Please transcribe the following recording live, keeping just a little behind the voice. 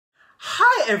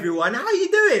Hi everyone, how you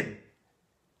doing?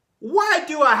 Why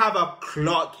do I have a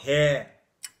clock here?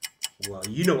 Well,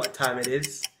 you know what time it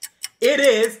is. It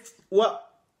is, what?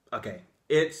 Okay,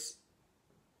 it's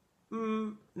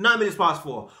 9 minutes past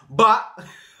 4. But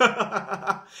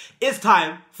it's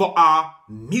time for our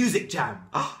music jam.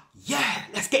 Yeah,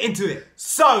 let's get into it.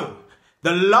 So,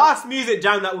 the last music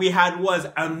jam that we had was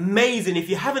amazing.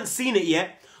 If you haven't seen it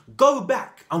yet, go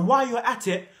back. And while you're at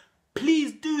it,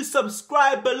 please do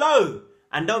subscribe below.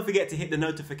 And don't forget to hit the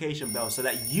notification bell so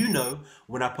that you know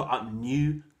when I put up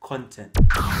new content.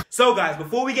 So guys,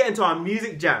 before we get into our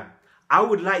music jam, I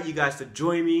would like you guys to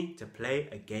join me to play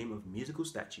a game of musical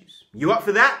statues. You up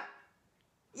for that?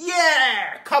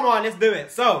 Yeah! Come on, let's do it.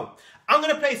 So, I'm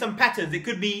going to play some patterns. It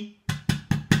could be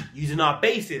using our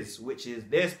basses, which is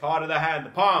this part of the hand, the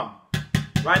palm,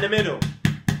 right in the middle.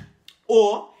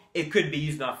 Or it could be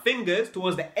using our fingers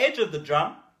towards the edge of the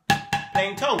drum,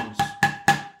 playing tones.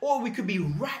 Or we could be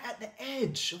right at the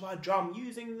edge of our drum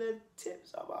using the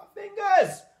tips of our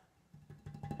fingers,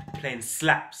 playing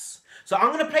slaps. So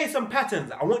I'm going to play some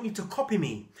patterns. I want you to copy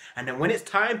me. And then when it's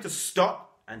time to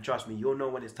stop, and trust me, you'll know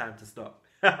when it's time to stop.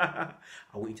 I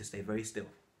want you to stay very still.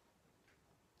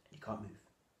 You can't move.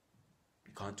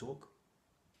 You can't talk.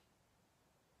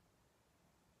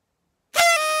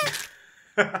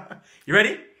 You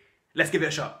ready? Let's give it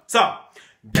a shot. So,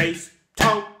 bass,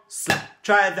 tone, slap.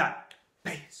 Try that.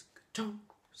 Bass, tone,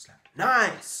 slap.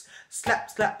 Nice. Slap,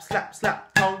 slap, slap,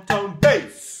 slap. Tone, tone,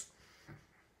 bass.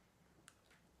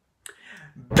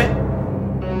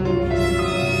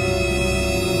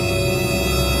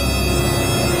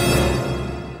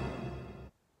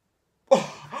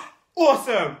 Oh,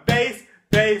 awesome. Bass,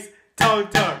 bass, tone,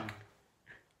 tone.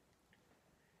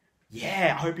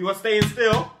 Yeah, I hope you are staying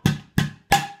still.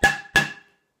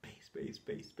 Bass, bass,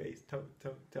 bass, bass, tone,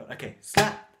 tone, tone. Okay,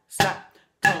 slap, slap,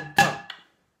 tone, tone.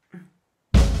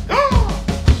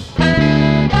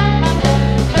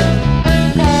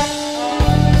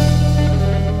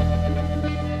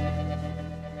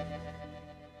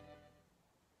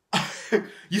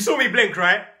 You saw me blink,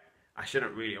 right? I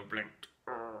shouldn't really have blinked.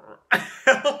 I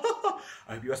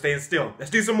hope you are staying still. Let's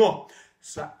do some more.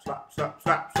 Slap, slap, slap,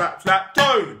 slap, slap, slap,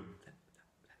 tone.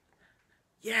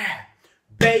 Yeah.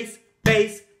 Bass,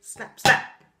 bass, slap,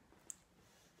 slap.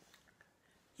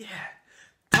 Yeah.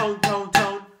 Tone, tone,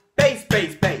 tone. Bass,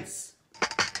 bass, bass.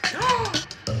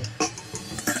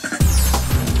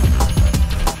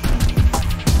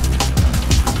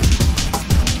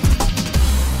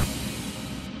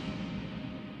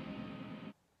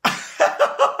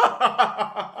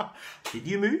 Did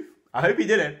you move? I hope you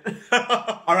didn't.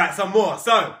 Alright, some more.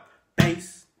 So,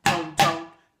 bass, tone, tone,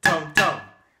 tone, tone.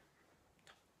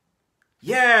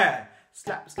 Yeah!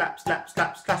 Slap, slap, slap,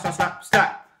 slap, slap, slap, slap,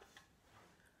 slap.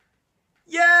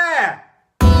 Yeah!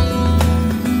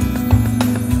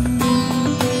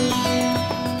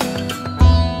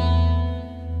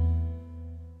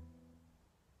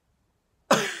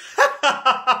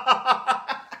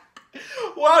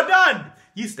 Well done!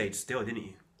 You stayed still, didn't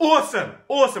you? Awesome,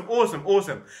 awesome, awesome,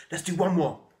 awesome. Let's do one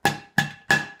more.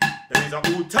 These are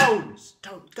all tones.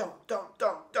 Tone, tone, tone,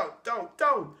 tone, tone, tone,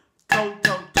 tone. Tone,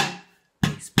 tone, tone.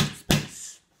 Bass, bass,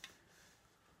 bass.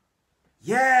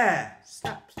 Yeah.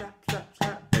 Slap, slap, slap,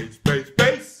 slap. Bass, bass,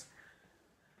 bass.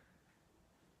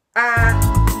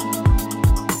 And...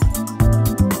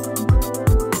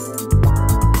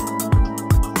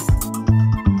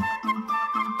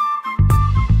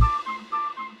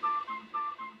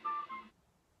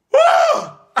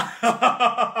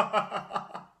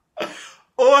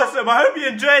 Awesome, I hope you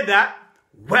enjoyed that.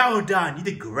 Well done, you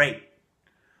did great.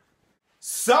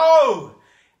 So,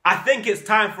 I think it's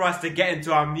time for us to get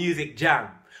into our music jam.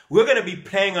 We're going to be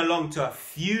playing along to a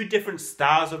few different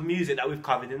styles of music that we've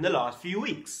covered in the last few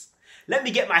weeks. Let me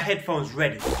get my headphones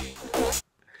ready.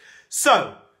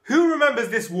 So, who remembers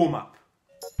this warm-up?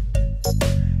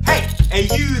 Hey, hey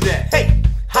you there, hey,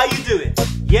 how you doing?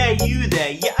 Yeah, you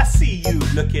there, yeah, I see you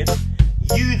looking.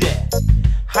 You there,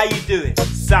 how you doing?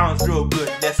 Sounds real good,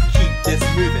 let's keep this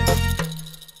moving.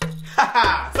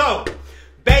 Haha, so,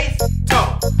 bass,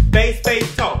 tone, bass,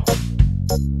 bass, tone.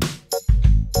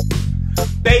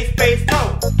 Bass, bass,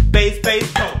 tone, bass,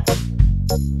 bass, tone.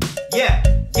 Yeah,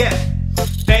 yeah,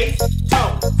 bass,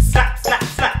 tone, slap, slap,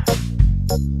 slap.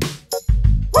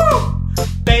 Woo!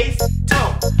 Bass,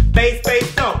 tone, bass,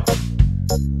 bass, tone.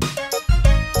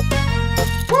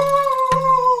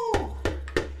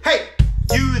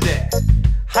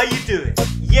 How you doing?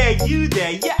 Yeah, you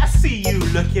there. Yeah, I see you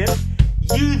looking.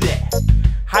 You there.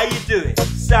 How you doing?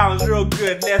 Sounds real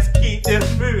good. Let's keep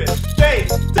this moving. Bass,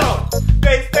 tone.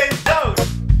 Bass, bass, tone.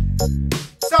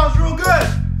 Sounds real good.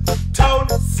 Tone,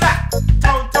 slap.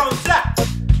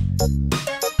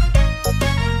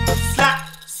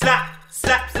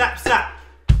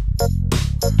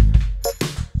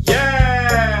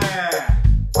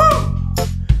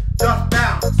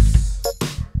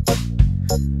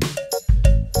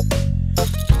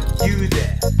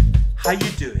 How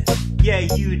you doing? Yeah,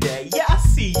 you there. Yeah, I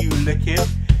see you looking.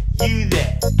 You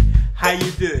there. How you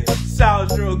doing?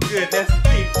 Sounds real good. Let's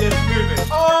keep this moving.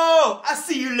 Oh, I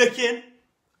see you looking.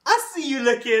 I see you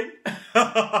looking.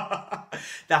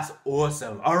 That's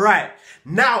awesome. All right,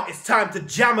 now it's time to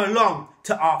jam along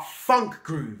to our funk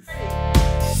groove.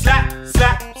 Slap,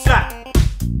 slap, slap.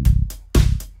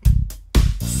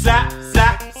 Slap,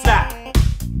 slap, slap.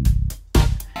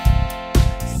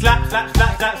 Slap, slap,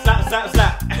 slap, slap, slap, slap,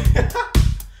 slap.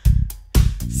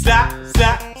 Slap,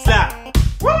 slap, slap.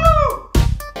 Woo!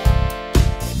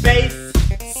 Bass,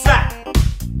 slap.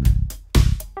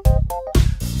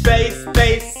 Bass,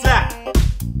 bass, slap.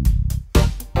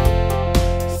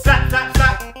 Slap, slap,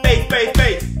 slap. Bass, bass,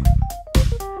 bass.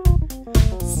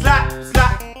 Slap,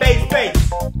 slap, bass,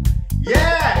 bass.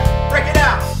 Yeah! Break it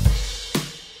down.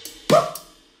 Woo!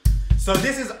 So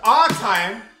this is our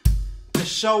time to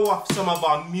show off some of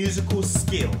our musical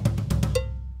skill.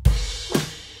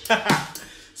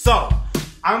 So,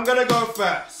 I'm gonna go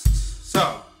first.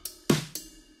 So,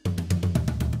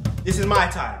 this is my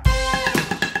time.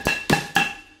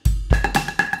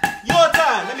 Your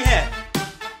turn, let me hear.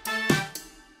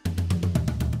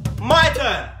 My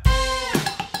turn.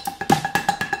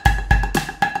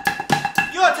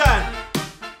 Your turn.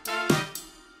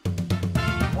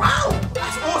 Wow,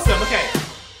 that's awesome, okay.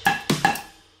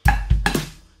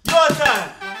 Your turn.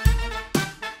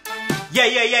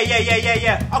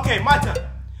 Yeah. Okay, my turn.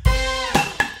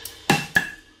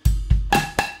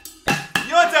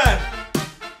 Your turn.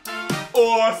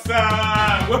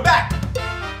 Awesome. We're back.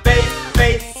 Bass,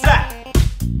 bass, slap.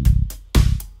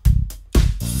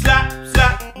 Slap,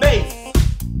 slap, bass.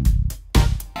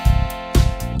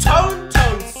 Tone,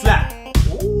 tone, slap.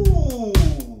 Ooh.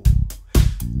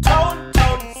 Tone,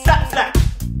 tone, slap, slap.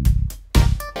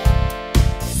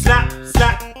 Slap,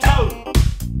 slap, tone.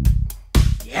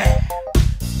 Yeah.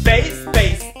 Bass,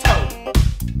 bass, tone.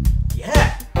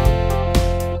 Yeah.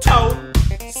 Tone,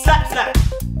 slap, slap.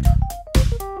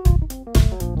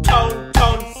 Tone,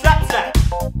 tone, slap, slap.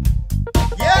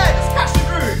 Yeah, just catch the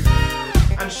groove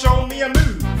and show me a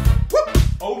move. Whoop.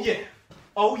 Oh yeah,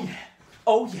 oh yeah,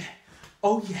 oh yeah,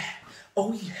 oh yeah,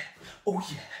 oh yeah, oh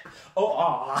yeah, oh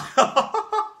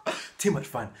ah. Too much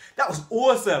fun. That was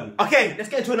awesome. Okay, let's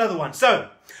get into another one. So,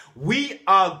 we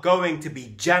are going to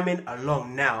be jamming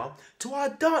along now to our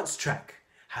dance track.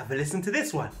 Have a listen to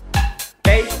this one.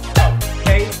 Bass, tone,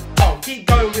 bass, tone. Keep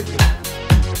going with me.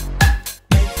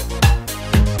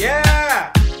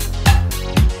 Yeah!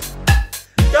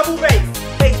 Double bass,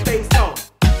 bass, bass, tone.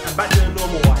 And back to the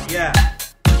normal one, yeah.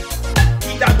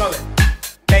 Keep that going.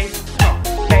 Bass,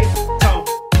 tone,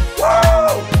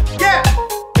 whoa! Yeah!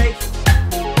 Bass.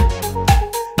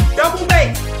 Double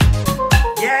bass.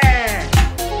 Yeah!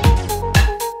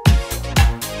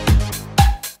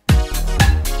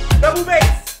 Double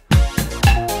bass.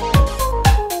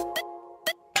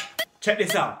 Check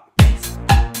this out. Bass.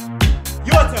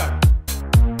 Your turn.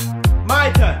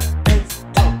 My turn. Bass,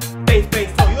 tone. Bass,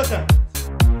 bass, tone. Your turn.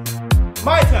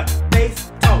 My turn.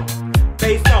 Bass, tone.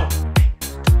 Bass, tone.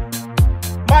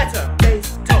 My turn.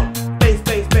 Bass, tone. Bass,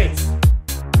 bass, bass.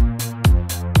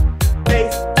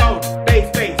 Bass, tone. Bass,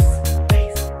 bass.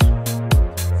 Bass.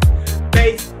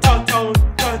 Bass, tone, tone,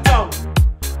 tone, tone.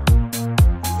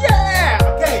 Yeah!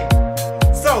 Okay.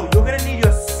 So, you're going to need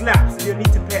your slaps and you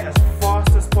need to play it as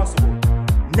fast as possible.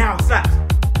 Now, slaps.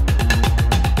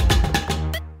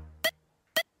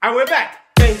 And we're back.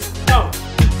 Bass, tone.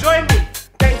 Join me.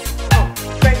 Bass, tone.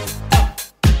 Bass, tone.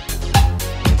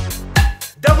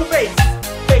 Double bass.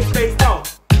 Bass, bass, tone.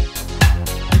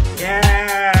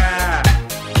 Yeah.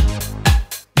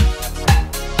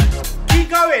 Keep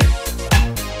going.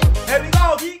 Here we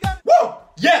go. Keep going. Woo.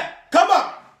 Yeah. Come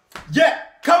on. Yeah.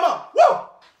 Come on. Woo.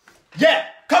 Yeah.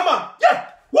 Come on. Yeah.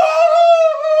 Woo.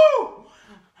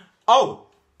 Oh.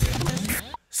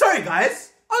 Sorry,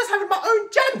 guys. I was having my own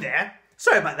jam there.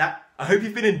 Sorry about that. I hope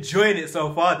you've been enjoying it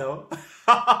so far though.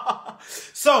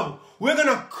 So, we're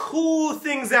gonna cool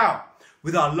things out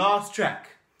with our last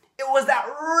track. It was that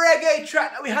reggae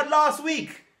track that we had last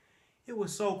week. It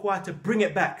was so quiet to bring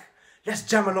it back. Let's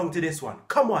jam along to this one.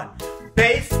 Come on.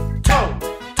 Bass, tone,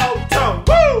 tone, tone.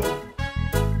 Woo!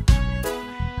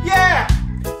 Yeah!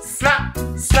 Slap,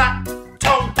 slap,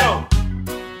 tone, tone.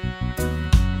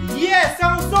 Yeah,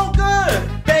 sounds so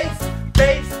good. Bass,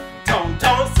 bass, tone,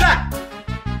 tone, slap.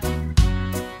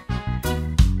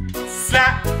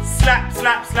 Slap, slap,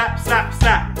 slap, slap, slap,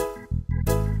 slap.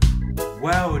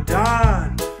 Well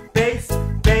done. Bass,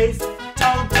 bass,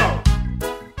 tone, tone.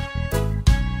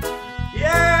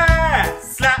 Yeah!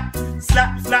 Slap,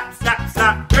 slap, slap, slap,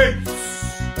 slap, bass.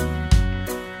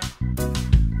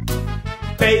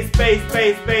 Bass, bass,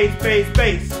 bass, bass, bass,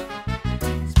 bass.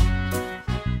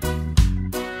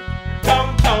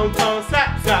 Tone, tone, tone,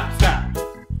 slap, slap, slap.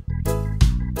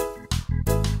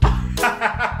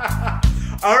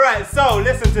 Alright, so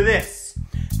listen to this.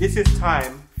 This is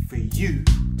time for you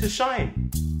to shine.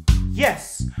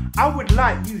 Yes, I would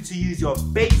like you to use your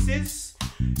basses,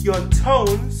 your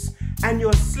tones, and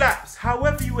your slaps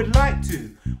however you would like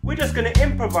to. We're just going to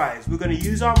improvise. We're going to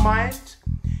use our mind,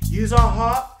 use our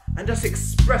heart, and just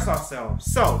express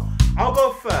ourselves. So, I'll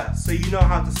go first so you know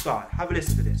how to start. Have a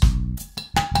listen to this.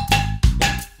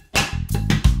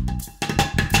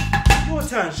 Your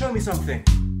turn, show me something.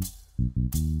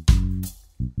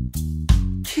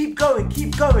 Keep going,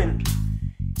 keep going.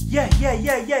 Yeah, yeah,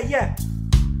 yeah, yeah, yeah.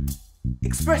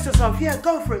 Express yourself, yeah,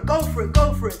 go for it, go for it,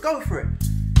 go for it, go for it.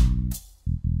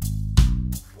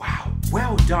 Wow,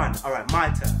 well done. All right, my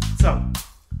turn. So,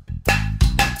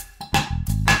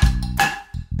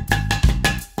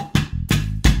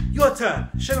 your turn,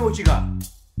 show me what you got.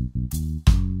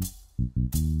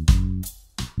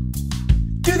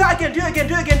 Do that again, do it again,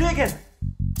 do it again, do it again.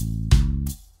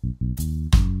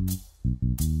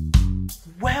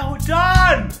 Well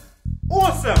done!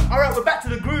 Awesome! Alright, we're back to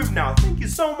the groove now. Thank you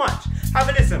so much. Have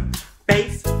a listen.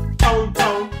 Bass, tone,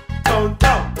 tone, tone,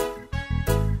 tone.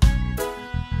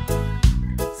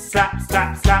 Slap,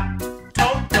 slap, slap.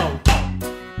 Tone, tone, tone.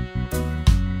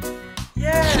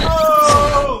 Yeah!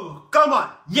 Oh! Come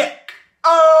on! Yeah!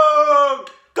 Oh!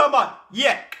 Come on!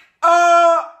 Yeah!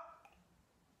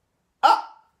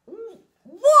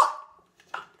 What?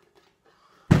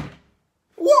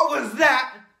 What was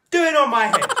that doing on my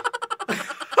head?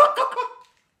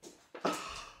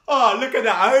 Oh, look at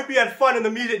that. I hope you had fun in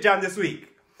the music jam this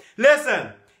week.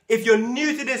 Listen, if you're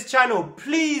new to this channel,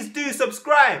 please do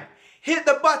subscribe. Hit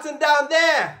the button down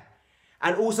there.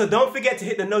 And also don't forget to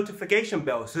hit the notification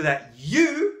bell so that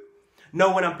you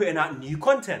know when I'm putting out new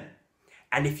content.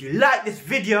 And if you like this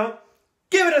video,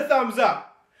 give it a thumbs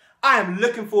up. I am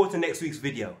looking forward to next week's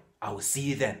video. I will see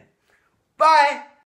you then. Bye.